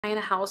Buying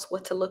a house,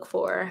 what to look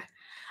for.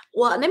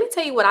 Well, let me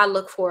tell you what I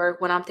look for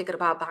when I'm thinking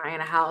about buying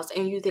a house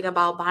and you think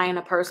about buying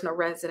a personal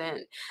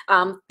resident.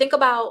 Think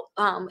about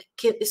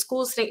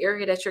schools in the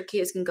area that your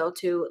kids can go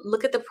to.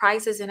 Look at the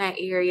prices in that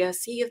area.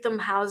 See if them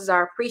houses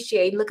are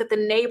appreciating. Look at the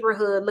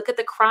neighborhood. Look at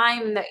the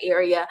crime in the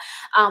area.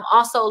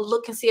 Also,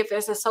 look and see if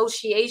there's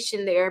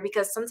association there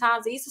because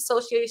sometimes these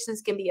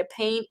associations can be a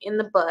pain in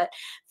the butt.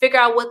 Figure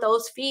out what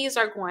those fees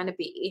are going to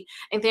be.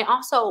 And then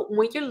also,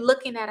 when you're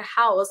looking at a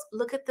house,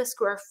 look at the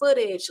square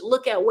footage,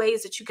 look at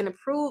ways that you can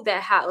improve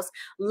that house,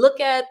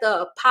 look at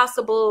the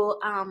possible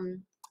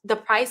the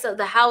price of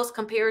the house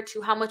compared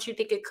to how much you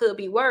think it could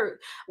be worth.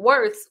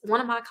 One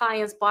of my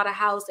clients bought a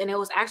house and it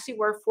was actually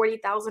worth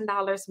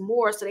 $40,000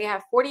 more. So they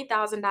have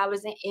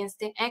 $40,000 in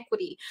instant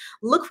equity.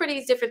 Look for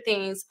these different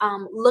things.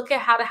 Look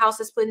at how the house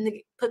is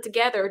put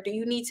together. Do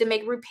you need to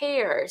make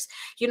repairs?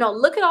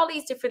 Look at all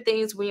these different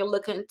things when you're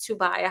looking to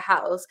buy a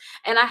house.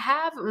 And I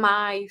have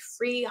my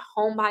free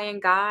home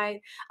buying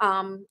guide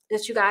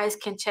that you guys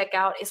can check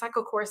out. It's like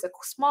a course, a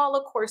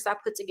smaller course I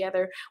put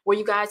together where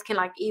you guys can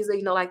like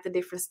easily know like the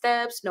different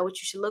steps, know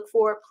what you should look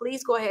for.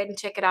 Please go ahead and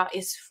check it out.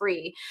 It's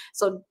free.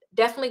 So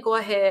definitely go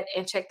ahead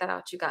and check that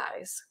out, you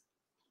guys.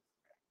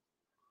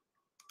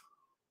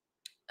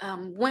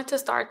 When to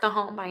start the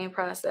home buying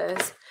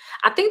process.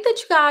 I think that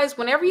you guys,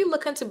 whenever you're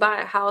looking to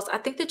buy a house, I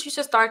think that you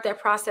should start that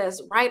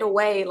process right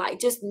away. Like,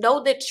 just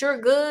know that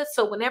you're good.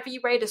 So, whenever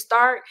you're ready to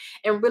start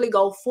and really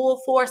go full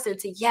force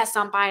into, yes,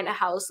 I'm buying a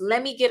house,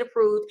 let me get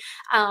approved.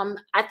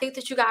 I think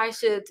that you guys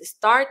should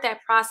start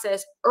that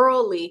process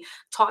early.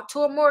 Talk to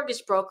a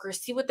mortgage broker,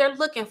 see what they're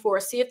looking for,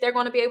 see if they're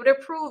going to be able to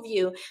approve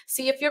you,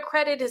 see if your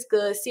credit is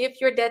good, see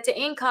if your debt to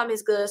income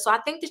is good. So,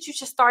 I think that you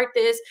should start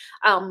this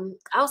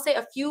I'll say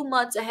a few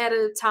months ahead of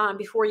the time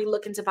before you're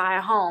looking to buy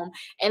a home.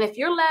 And if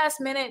you're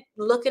last minute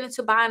looking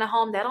into buying a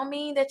home, that don't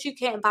mean that you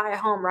can't buy a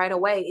home right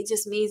away. It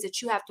just means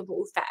that you have to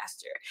move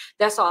faster.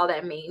 That's all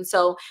that means.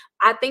 So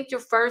I think your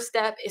first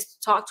step is to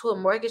talk to a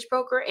mortgage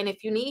broker. And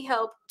if you need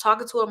help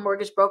talking to a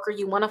mortgage broker,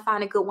 you want to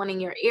find a good one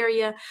in your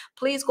area,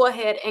 please go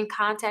ahead and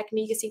contact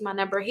me. You can see my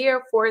number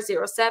here,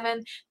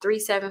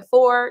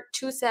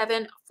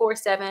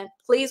 407-374-2747.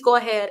 Please go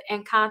ahead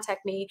and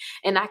contact me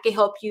and I can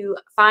help you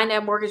find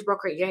that mortgage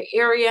broker in your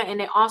area and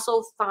then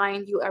also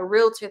find you a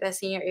realtor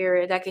that's in your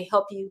area that can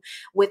help you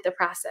with the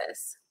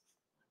process.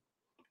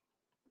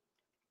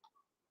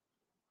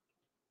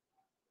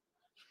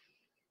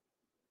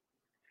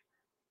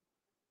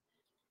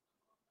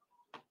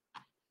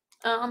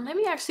 Let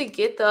me actually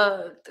get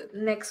the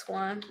next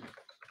one.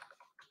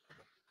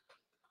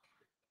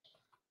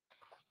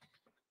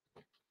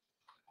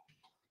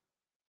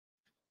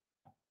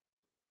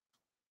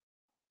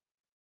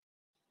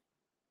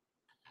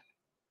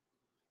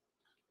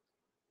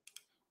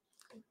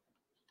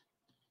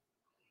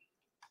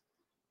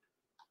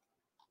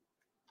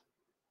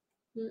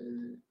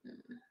 Mm.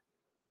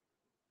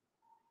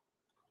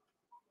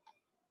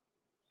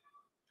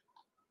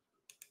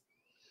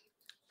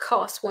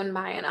 Cost when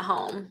buying a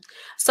home.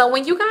 So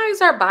when you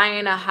guys are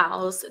buying a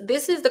house,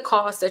 this is the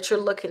cost that you're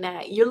looking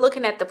at. You're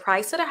looking at the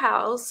price of the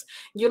house.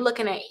 You're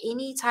looking at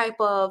any type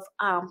of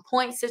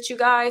points that you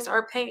guys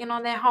are paying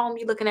on that home.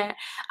 You're looking at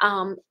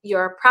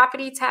your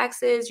property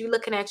taxes. You're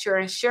looking at your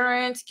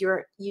insurance,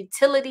 your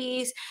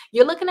utilities.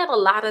 You're looking at a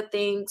lot of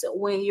things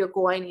when you're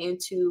going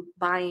into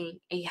buying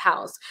a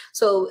house.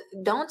 So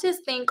don't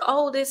just think,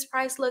 oh, this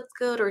price looks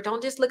good, or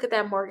don't just look at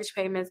that mortgage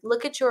payments.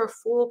 Look at your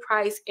full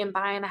price in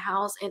buying a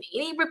house, and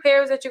any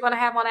repairs that you're going to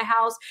have on a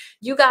house,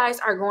 you guys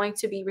are going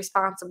to be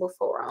responsible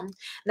for them.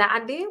 Now,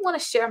 I did want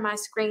to share my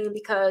screen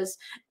because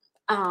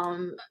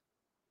um,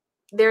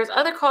 there's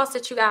other costs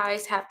that you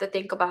guys have to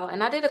think about,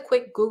 and I did a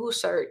quick Google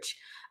search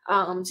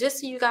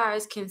just so you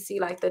guys can see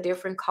like the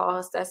different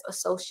costs that's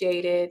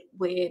associated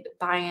with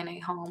buying a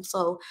home.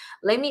 So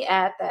let me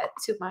add that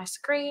to my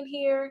screen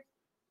here.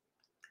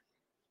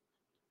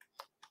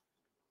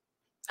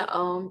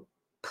 Um,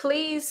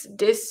 please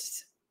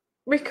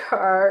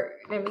disregard.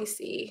 Let me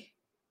see.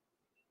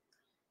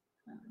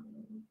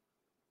 Um,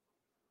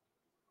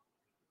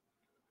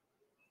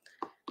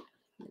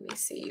 Let me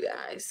see, you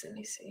guys. Let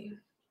me see.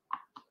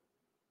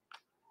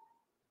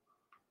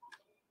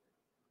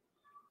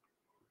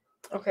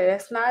 Okay,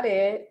 that's not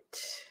it.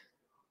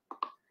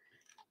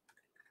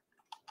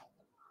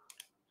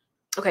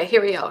 Okay,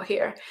 here we go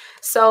here.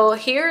 So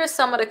here is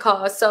some of the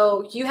costs.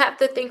 So you have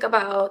to think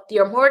about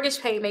your mortgage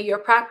payment, your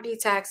property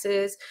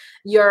taxes,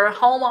 your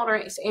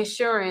homeowner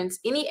insurance,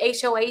 any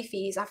HOA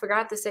fees. I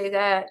forgot to say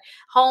that.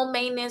 Home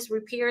maintenance,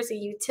 repairs,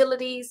 and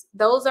utilities.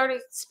 Those are the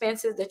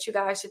expenses that you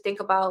guys should think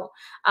about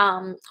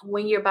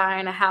when you're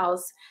buying a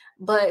house.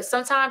 But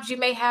sometimes you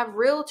may have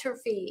realtor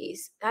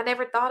fees. I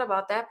never thought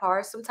about that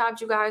part. Sometimes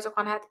you guys are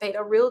going to have to pay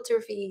the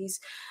realtor fees,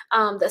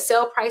 the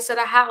sale price of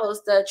the house,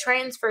 the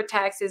transfer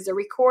taxes, the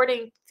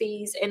recording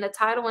fees, and the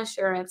title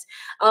insurance.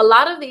 A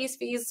lot of these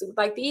fees,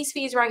 like these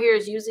fees right here,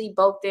 is usually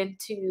bulked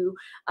into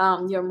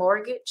your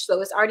mortgage.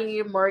 So it's already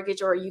your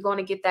mortgage, or you're going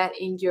to get that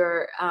in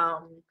your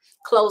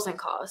closing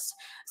costs.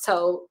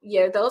 So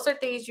yeah, those are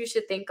things you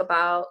should think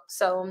about.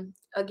 So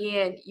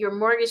again, your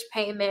mortgage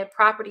payment,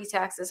 property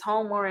taxes,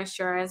 homeowner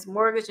insurance,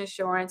 mortgage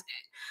insurance,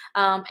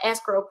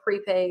 escrow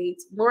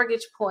prepaids,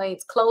 mortgage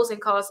points, closing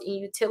costs, and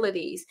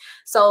utilities.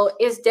 So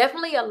it's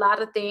definitely a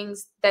lot of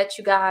things that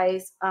you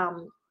guys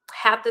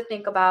have to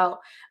think about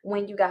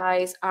when you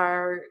guys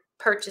are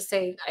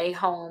purchasing a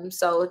home.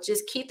 So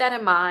just keep that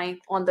in mind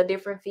on the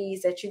different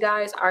fees that you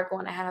guys are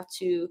going to have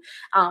to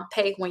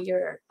pay when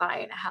you're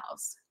buying a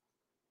house.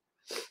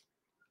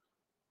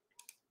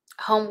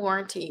 Home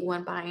warranty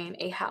when buying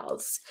a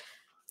house.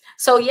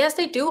 So yes,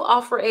 they do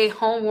offer a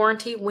home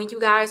warranty when you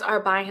guys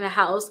are buying a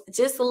house.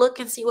 Just look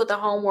and see what the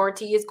home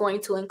warranty is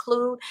going to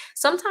include.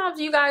 Sometimes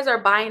you guys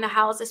are buying a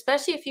house,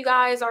 especially if you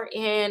guys are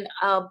in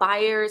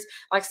buyers,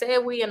 like say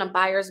we in a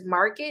buyer's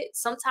market.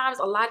 Sometimes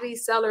a lot of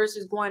these sellers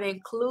is going to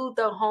include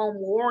the home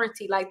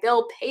warranty. Like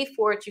they'll pay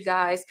for it, you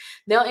guys.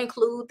 They'll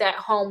include that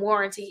home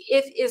warranty.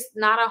 If it's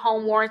not a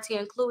home warranty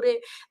included,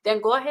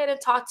 then go ahead and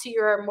talk to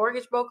your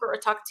mortgage broker or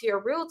talk to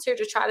your realtor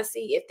to try to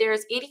see if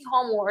there's any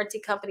home warranty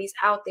companies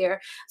out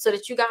there so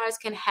that you guys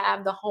can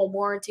have the home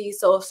warranty.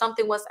 So if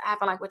something was to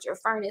happen, like with your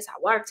furnace,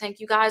 hot water tank,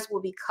 you guys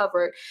will be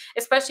covered.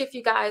 Especially if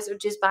you guys are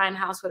just buying a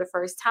house for the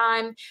first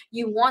time,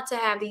 you want to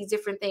have these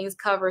different things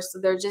covered so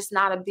they're just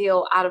not a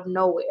bill out of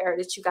nowhere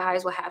that you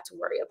guys will have to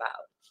worry about.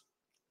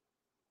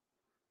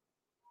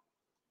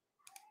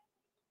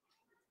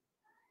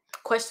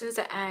 Questions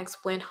to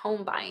ask when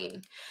home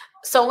buying.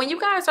 So when you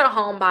guys are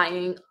home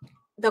buying,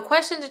 the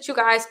question that you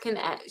guys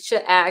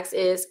should ask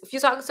is, if you're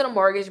talking to the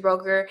mortgage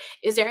broker,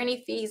 is there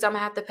any fees I'm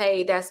gonna have to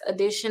pay that's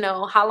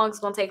additional? How long it's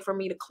gonna take for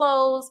me to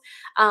close?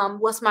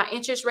 What's my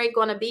interest rate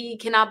gonna be?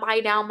 Can I buy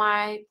down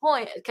my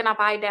point? Can I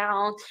buy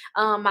down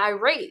my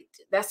rate?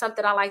 That's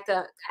something I like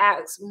to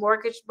ask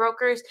mortgage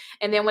brokers.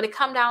 And then when it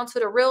come down to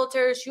the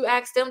realtors, you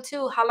ask them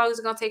too, how long is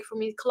it gonna take for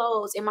me to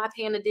close? Am I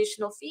paying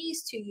additional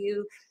fees to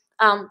you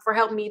for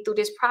helping me through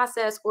this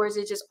process, or is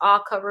it just all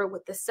covered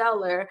with the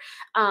seller?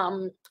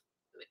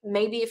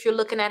 Maybe if you're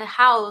looking at a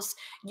house,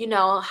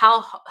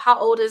 how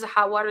old is a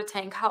hot water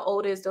tank? How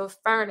old is the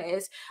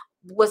furnace?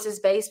 Was this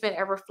basement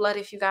ever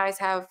flooded? If you guys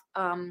have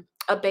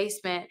a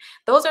basement,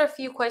 those are a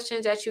few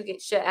questions that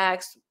should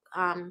ask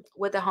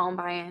with the home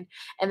buying.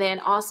 And then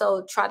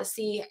also try to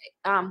see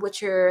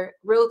with your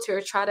realtor,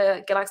 try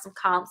to get like some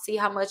comps, see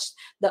how much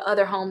the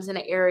other homes in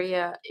the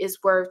area is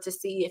worth, to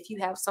see if you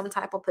have some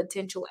type of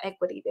potential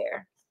equity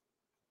there.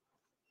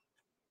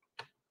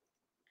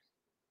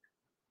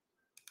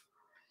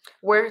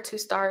 Where to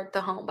start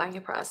the home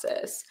buying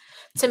process.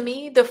 To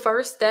me, the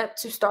first step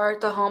to start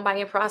the home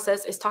buying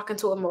process is talking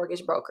to a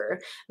mortgage broker.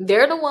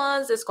 They're the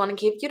ones that's going to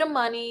give you the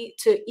money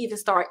to even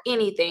start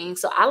anything.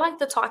 So I like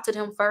to talk to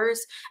them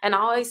first. And I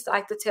always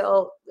like to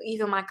tell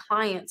even my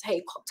clients,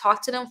 hey,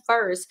 talk to them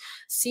first.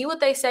 See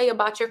what they say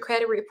about your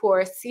credit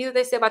report. See what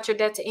they say about your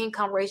debt to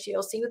income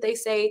ratio. See what they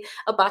say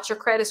about your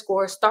credit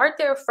score. Start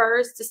there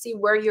first to see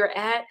where you're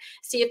at,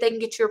 see if they can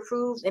get you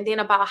approved, and then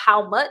about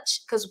how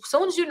much. Because as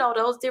soon as you know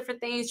those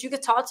different things, you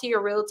could talk to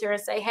your realtor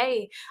and say,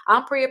 hey,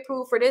 I'm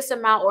pre-approved for this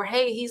amount, or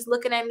hey, he's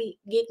looking at me,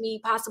 get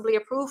me possibly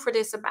approved for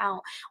this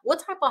amount.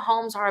 What type of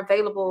homes are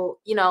available,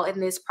 in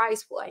this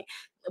price point?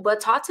 But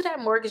talk to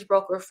that mortgage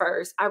broker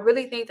first. I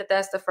really think that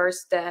that's the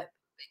first step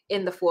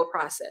in the full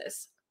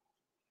process.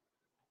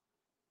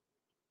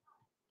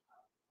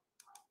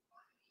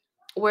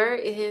 Where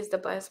is the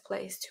best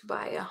place to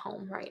buy a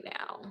home right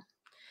now?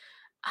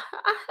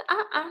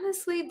 I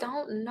honestly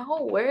don't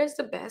know where is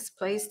the best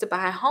place to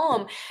buy a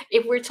home.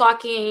 If we're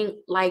talking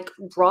like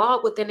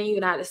broad within the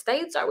United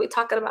States, are we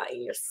talking about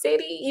in your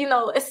city?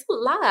 It's a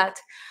lot.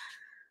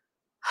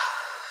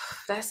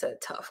 That's a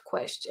tough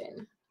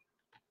question.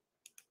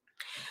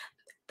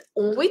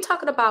 When we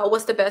talking about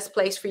what's the best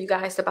place for you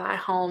guys to buy a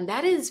home,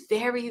 that is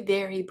very,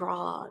 very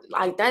broad.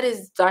 Like that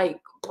is like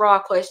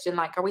broad question.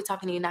 Like, are we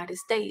talking the United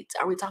States?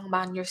 Are we talking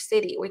about in your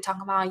city? Are we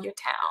talking about in your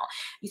town?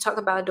 You talk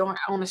about doing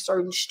on a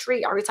certain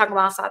street? Are we talking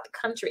about outside the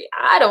country?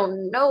 I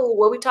don't know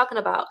what we're talking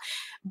about.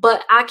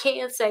 But I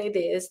can say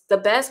this: the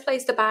best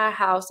place to buy a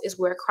house is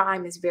where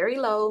crime is very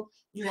low.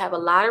 You have a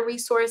lot of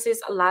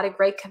resources, a lot of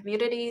great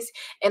communities,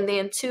 and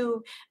then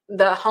two,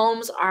 the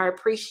homes are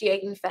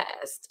appreciating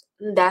fast.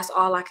 That's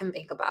all I can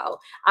think about.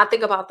 I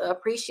think about the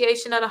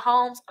appreciation of the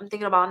homes. I'm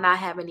thinking about not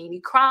having any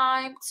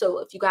crime. So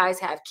if you guys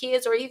have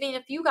kids, or even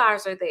if you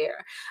guys are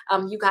there,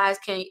 you guys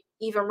can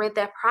even rent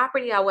that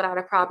property out without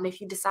a problem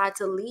if you decide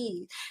to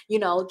leave.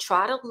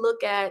 Try to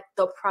look at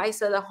the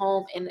price of the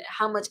home and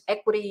how much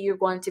equity you're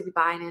going to be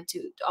buying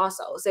into.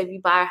 Also, so if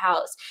you buy a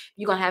house,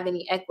 you're gonna have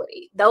any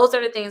equity. Those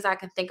are the things I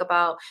can think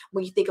about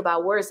when you think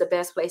about where is the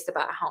best place to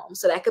buy a home.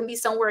 So that can be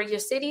somewhere in your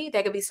city,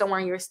 that could be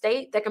somewhere in your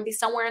state, that can be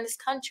somewhere in this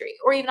country,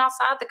 or even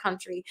outside the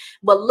country.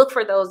 But look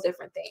for those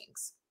different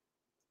things.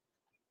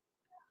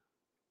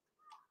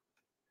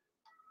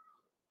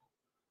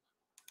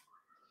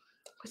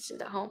 Which is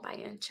the home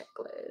buying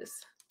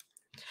checklist.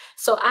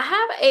 So I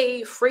have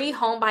a free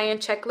home buying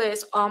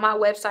checklist on my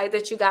website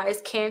that you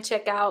guys can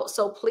check out.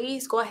 So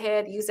please go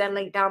ahead, use that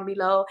link down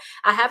below.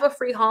 I have a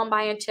free home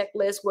buying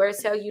checklist where it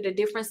tells you the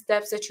different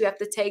steps that you have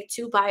to take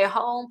to buy a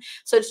home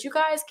so that you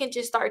guys can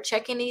just start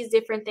checking these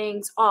different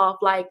things off.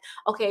 Like,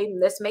 okay,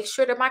 let's make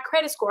sure that my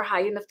credit score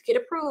high enough to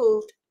get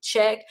approved.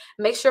 Check.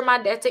 Make sure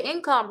my debt to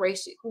income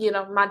ratio,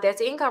 my debt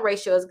to income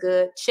ratio is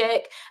good.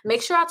 Check.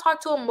 Make sure I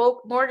talk to a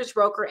mortgage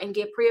broker and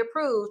get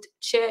pre-approved.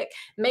 Check.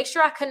 Make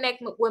sure I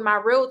connect with my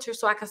realtor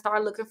so I can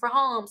start looking for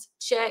homes.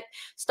 Check.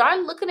 Start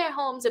looking at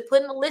homes and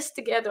putting a list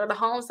together of the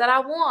homes that I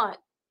want.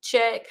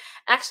 Check.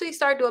 Actually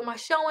start doing my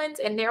showings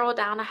and narrow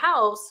down a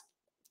house.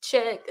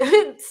 Check.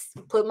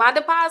 Put my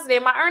deposit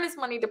in, my earnest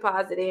money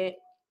deposit in.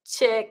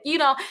 Check.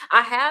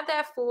 I have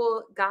that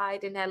full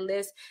guide and that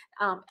list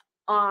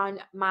on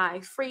my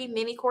free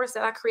mini course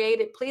that I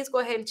created. Please go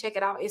ahead and check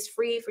it out. It's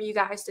free for you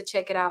guys to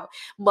check it out.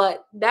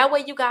 But that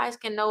way you guys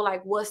can know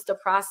like what's the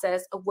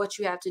process of what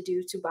you have to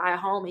do to buy a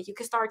home, and you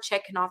can start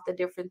checking off the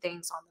different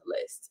things on the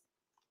list.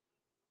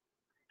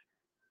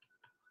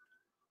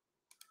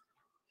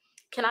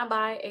 Can I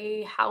buy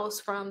a house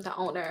from the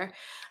owner?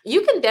 You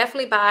can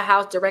definitely buy a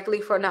house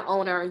directly from the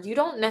owner. You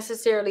don't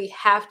necessarily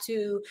have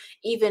to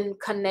even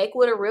connect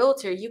with a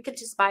realtor. You could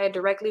just buy it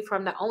directly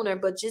from the owner,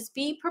 but just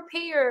be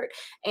prepared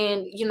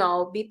and,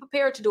 be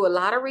prepared to do a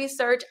lot of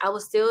research. I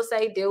would still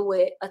say deal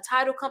with a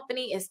title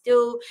company and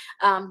still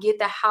get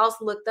the house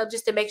looked up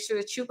just to make sure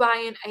that you're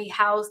buying a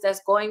house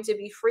that's going to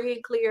be free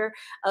and clear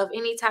of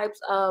any types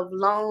of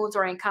loans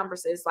or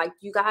encumbrances. Like,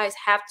 you guys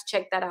have to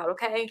check that out,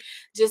 okay?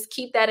 Just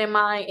keep that in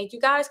mind. And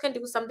you guys can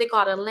do something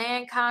called a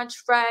land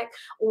contract,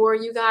 or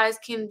you guys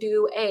can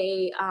do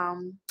a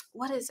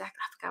what is that?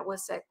 I forgot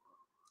what's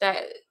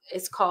that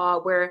is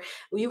called, where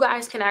you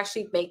guys can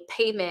actually make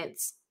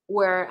payments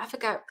where I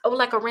forgot. Oh,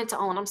 like a rent to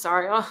own. I'm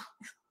sorry. Oh,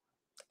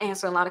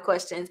 answering a lot of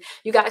questions.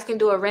 You guys can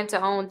do a rent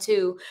to own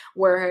too,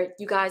 where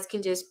you guys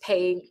can just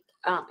pay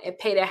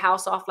that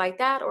house off like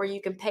that, or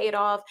you can pay it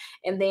off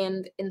and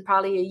then in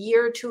probably a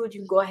year or two you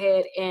can go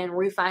ahead and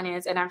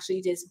refinance and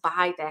actually just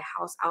buy that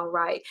house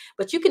outright.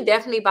 But you can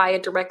definitely buy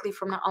it directly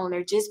from the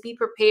owner. Just be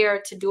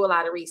prepared to do a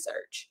lot of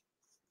research.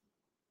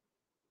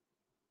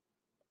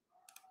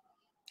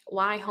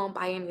 Why home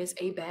buying is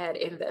a bad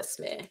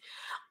investment?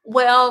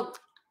 Well,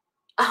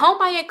 home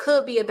buying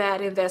could be a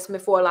bad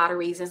investment for a lot of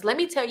reasons. Let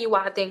me tell you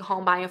why I think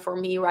home buying for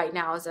me right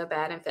now is a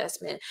bad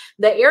investment.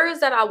 The areas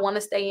that I want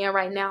to stay in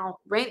right now,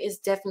 rent is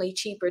definitely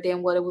cheaper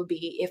than what it would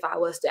be if I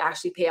was to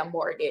actually pay a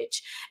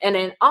mortgage. And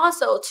then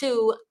also,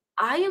 too,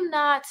 I am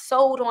not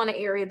sold on an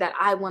area that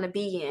I want to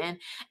be in.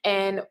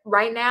 And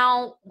right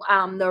now,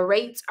 the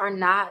rates are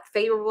not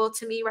favorable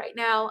to me right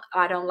now.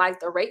 I don't like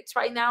the rates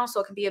right now.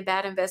 So it can be a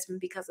bad investment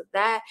because of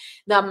that.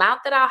 The amount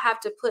that I'll have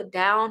to put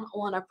down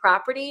on a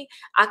property,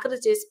 I could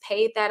have just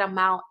paid that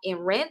amount in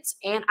rent,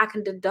 and I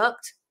can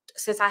deduct,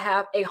 since I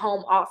have a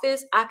home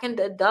office, I can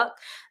deduct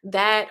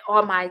that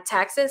on my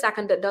taxes. I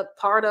can deduct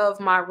part of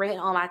my rent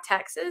on my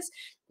taxes.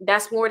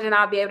 That's more than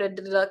I'll be able to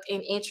deduct in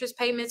interest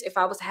payments if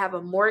I was to have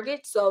a mortgage.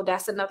 So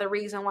that's another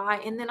reason why.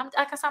 And then like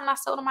I said, I'm not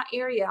sold in my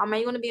area. I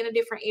may want to be in a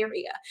different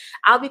area.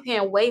 I'll be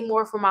paying way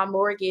more for my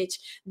mortgage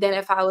than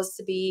if I was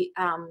to be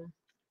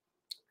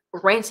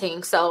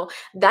renting. So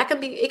it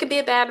could be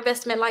a bad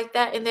investment like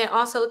that. And then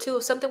also too,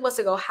 if something was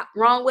to go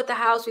wrong with the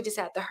house, we just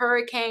had the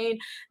hurricane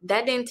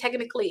that didn't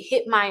technically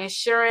hit my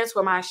insurance,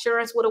 where my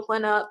insurance would have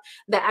went up,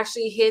 that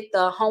actually hit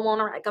the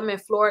homeowner. Like, I'm in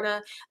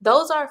Florida.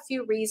 Those are a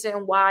few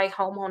reasons why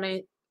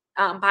homeowner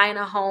buying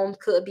a home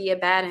could be a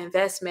bad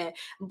investment.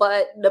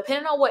 But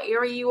depending on what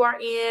area you are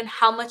in,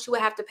 how much you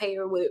would have to pay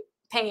with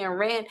paying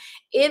rent,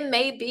 it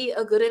may be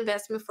a good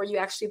investment for you to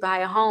actually buy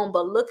a home.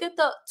 But look at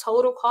the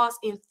total cost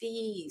in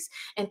fees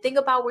and think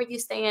about where you're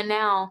staying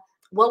now.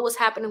 What was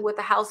happening with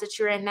the house that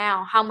you're in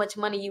now? How much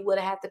money you would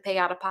have had to pay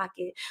out of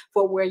pocket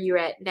for where you're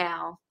at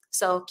now?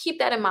 So keep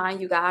that in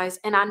mind, you guys.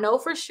 And I know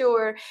for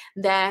sure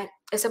that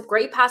it's a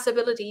great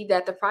possibility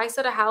that the price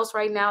of the house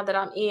right now that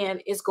I'm in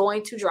is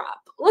going to drop.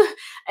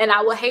 And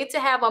I would hate to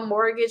have a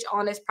mortgage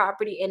on this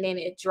property and then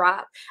it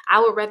drop.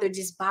 I would rather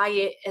just buy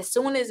it as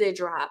soon as it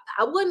dropped.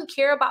 I wouldn't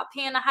care about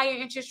paying a higher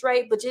interest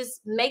rate, but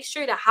just make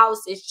sure the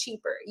house is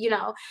cheaper.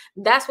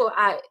 That's how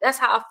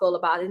I feel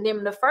about it. And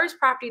then the first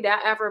property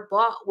that I ever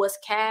bought was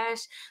cash.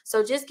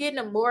 So just getting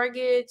a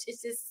mortgage,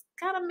 it's just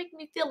kind of make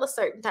me feel a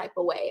certain type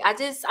of way.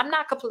 I'm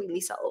not completely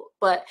sold,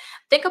 but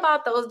think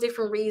about those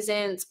different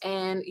reasons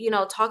and,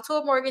 talk to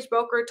a mortgage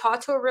broker,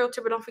 talk to a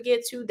realtor, but don't forget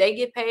to, they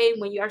get paid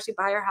when you actually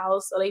buy your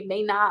house. So they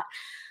may not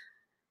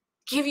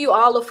give you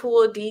all the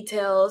full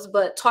details,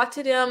 but talk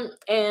to them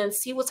and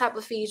see what type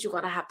of fees you're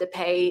going to have to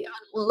pay.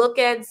 Look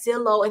at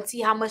Zillow and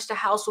see how much the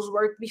house was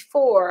worth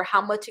before,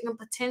 how much it can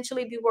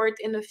potentially be worth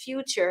in the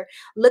future.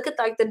 Look at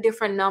like the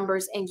different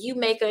numbers and you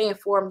make an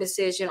informed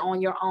decision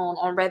on your own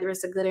on whether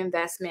it's a good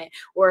investment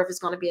or if it's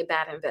going to be a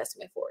bad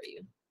investment for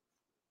you.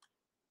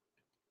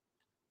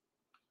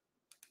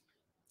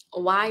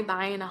 Why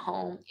buying a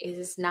home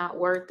is not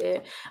worth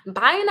it.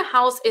 Buying a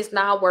house is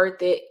not worth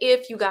it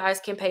if you guys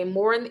can pay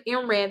more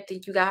in rent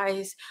than you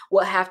guys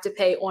will have to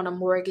pay on a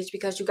mortgage,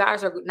 because you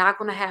guys are not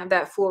going to have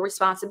that full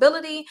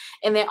responsibility.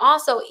 And then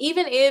also,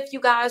 even if you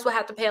guys will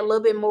have to pay a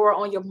little bit more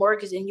on your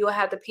mortgage and you'll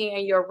have to pay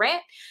on your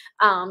rent,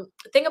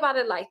 think about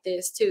it like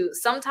this too.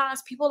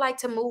 Sometimes people like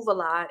to move a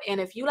lot, and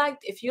if you like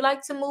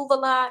to move a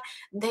lot,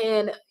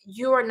 then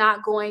you are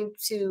not going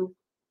to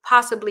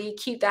possibly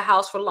keep the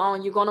house for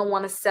long. You're going to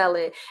want to sell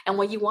it, and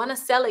when you want to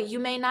sell it, you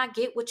may not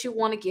get what you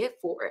want to get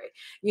for it.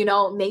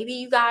 Maybe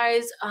you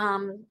guys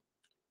are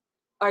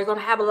going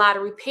to have a lot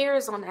of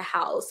repairs on the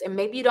house, and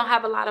maybe you don't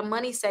have a lot of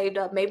money saved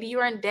up. Maybe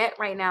you're in debt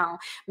right now.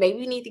 Maybe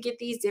you need to get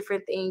these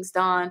different things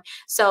done.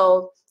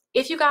 So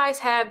if you guys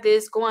have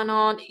this going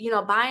on,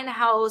 buying a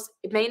house,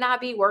 it may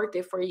not be worth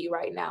it for you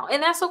right now,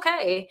 and that's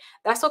okay.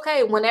 That's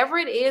okay. Whenever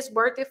it is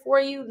worth it for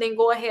you, then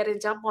go ahead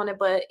and jump on it,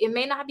 but it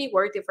may not be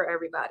worth it for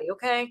everybody.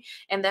 Okay,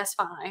 and that's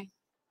fine.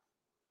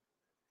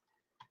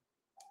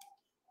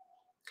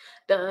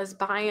 Does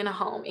buying a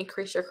home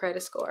increase your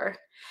credit score?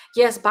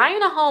 Yes,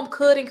 buying a home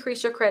could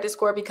increase your credit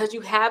score because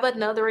you have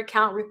another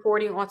account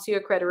reporting onto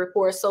your credit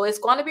report. So it's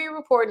going to be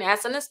reporting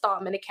as an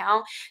installment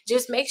account.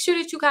 Just make sure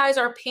that you guys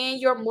are paying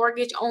your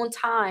mortgage on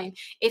time.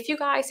 If you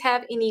guys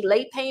have any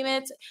late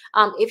payments,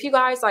 if you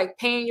guys like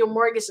paying your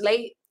mortgage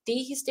late,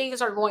 these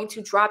things are going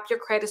to drop your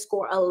credit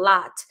score a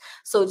lot.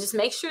 So just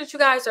make sure that you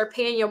guys are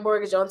paying your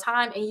mortgage on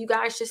time, and you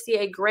guys should see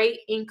a great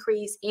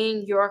increase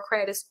in your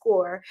credit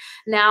score.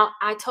 Now,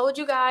 I told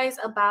you guys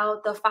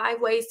about the 5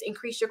 ways to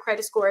increase your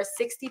credit score,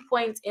 60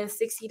 points in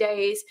 60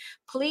 days.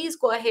 Please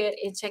go ahead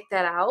and check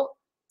that out.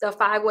 The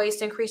 5 ways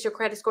to increase your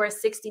credit score,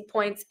 60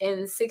 points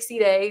in 60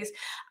 days.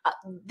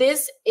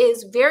 This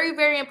is very,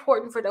 very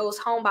important for those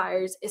home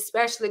buyers,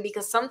 especially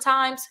because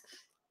sometimes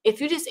if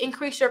you just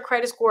increase your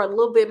credit score a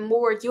little bit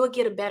more, you'll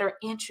get a better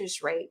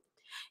interest rate.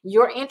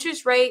 Your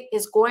interest rate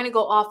is going to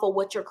go off of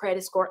what your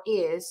credit score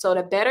is. So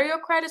the better your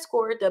credit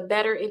score, the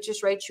better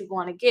interest rate you're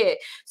going to get.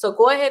 So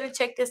go ahead and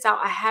check this out.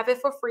 I have it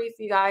for free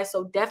for you guys.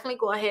 So definitely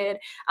go ahead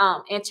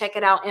and check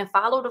it out and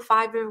follow the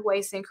 5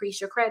 ways to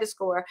increase your credit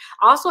score.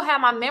 I also have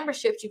my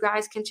memberships you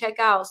guys can check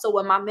out. So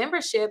with my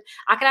membership,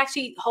 I can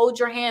actually hold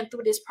your hand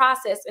through this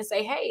process and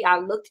say, hey, I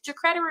looked at your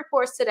credit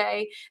reports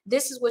today.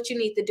 This is what you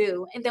need to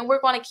do. And then we're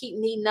going to keep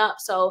meeting up.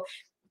 So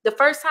the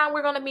first time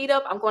we're going to meet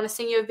up, I'm going to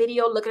send you a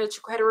video looking at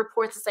your credit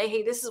reports and say,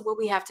 hey, this is what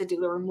we have to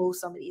do to remove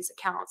some of these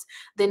accounts.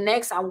 Then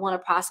next, I want to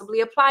possibly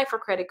apply for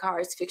credit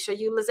cards, fix your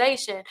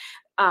utilization.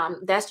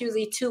 That's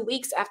usually 2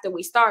 weeks after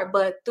we start.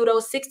 But through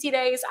those 60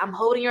 days, I'm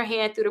holding your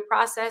hand through the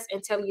process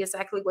and telling you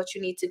exactly what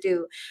you need to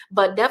do.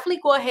 But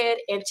definitely go ahead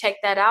and check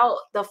that out.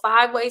 The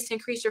 5 ways to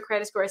increase your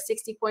credit score is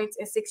 60 points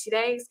in 60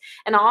 days.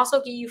 And I'll also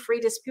give you free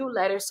dispute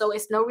letters. So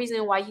it's no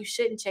reason why you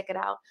shouldn't check it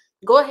out.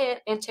 Go ahead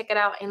and check it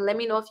out and let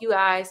me know if you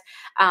guys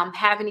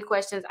have any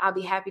questions. I'll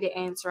be happy to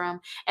answer them.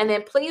 And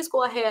then please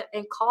go ahead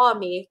and call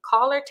me,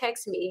 call or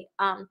text me.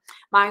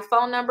 My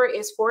phone number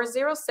is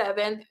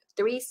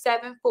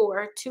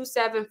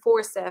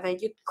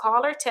 407-374-2747. You can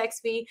call or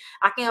text me.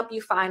 I can help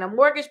you find a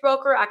mortgage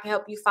broker. I can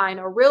help you find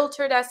a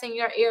realtor that's in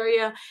your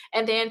area.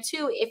 And then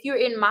too, if you're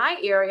in my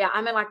area,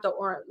 I'm in like the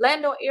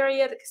Orlando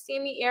area, the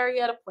Kissimmee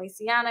area, the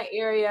Poinciana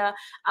area,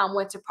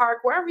 Winter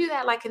Park, wherever you're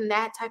at, like in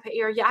that type of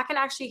area, I can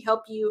actually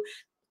help you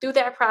through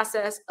that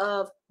process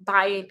of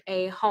buying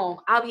a home.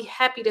 I'll be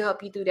happy to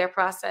help you through that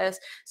process.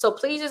 So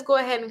please just go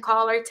ahead and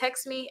call or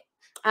text me.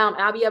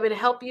 I'll be able to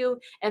help you.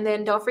 And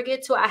then don't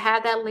forget to, I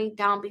have that link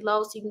down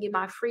below so you can get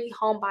my free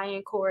home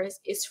buying course.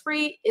 It's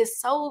free. It's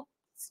so,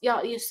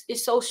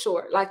 it's so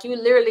short. Like you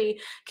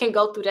literally can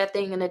go through that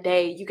thing in a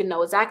day. You can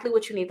know exactly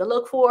what you need to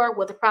look for,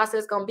 what the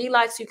process is going to be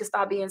like, so you can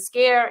stop being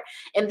scared.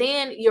 And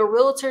then your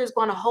realtor is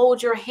going to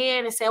hold your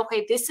hand and say,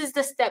 okay, this is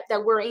the step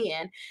that we're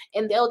in.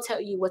 And they'll tell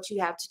you what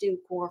you have to do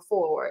going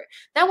forward.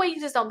 That way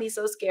you just don't be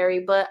so scary.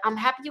 But I'm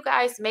happy you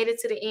guys made it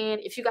to the end.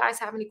 If you guys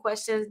have any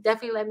questions,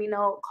 definitely let me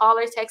know. Call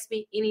or text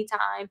me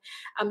anytime.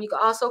 You can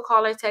also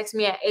call or text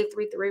me at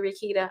 833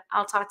 Rickita.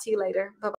 I'll talk to you later. Bye.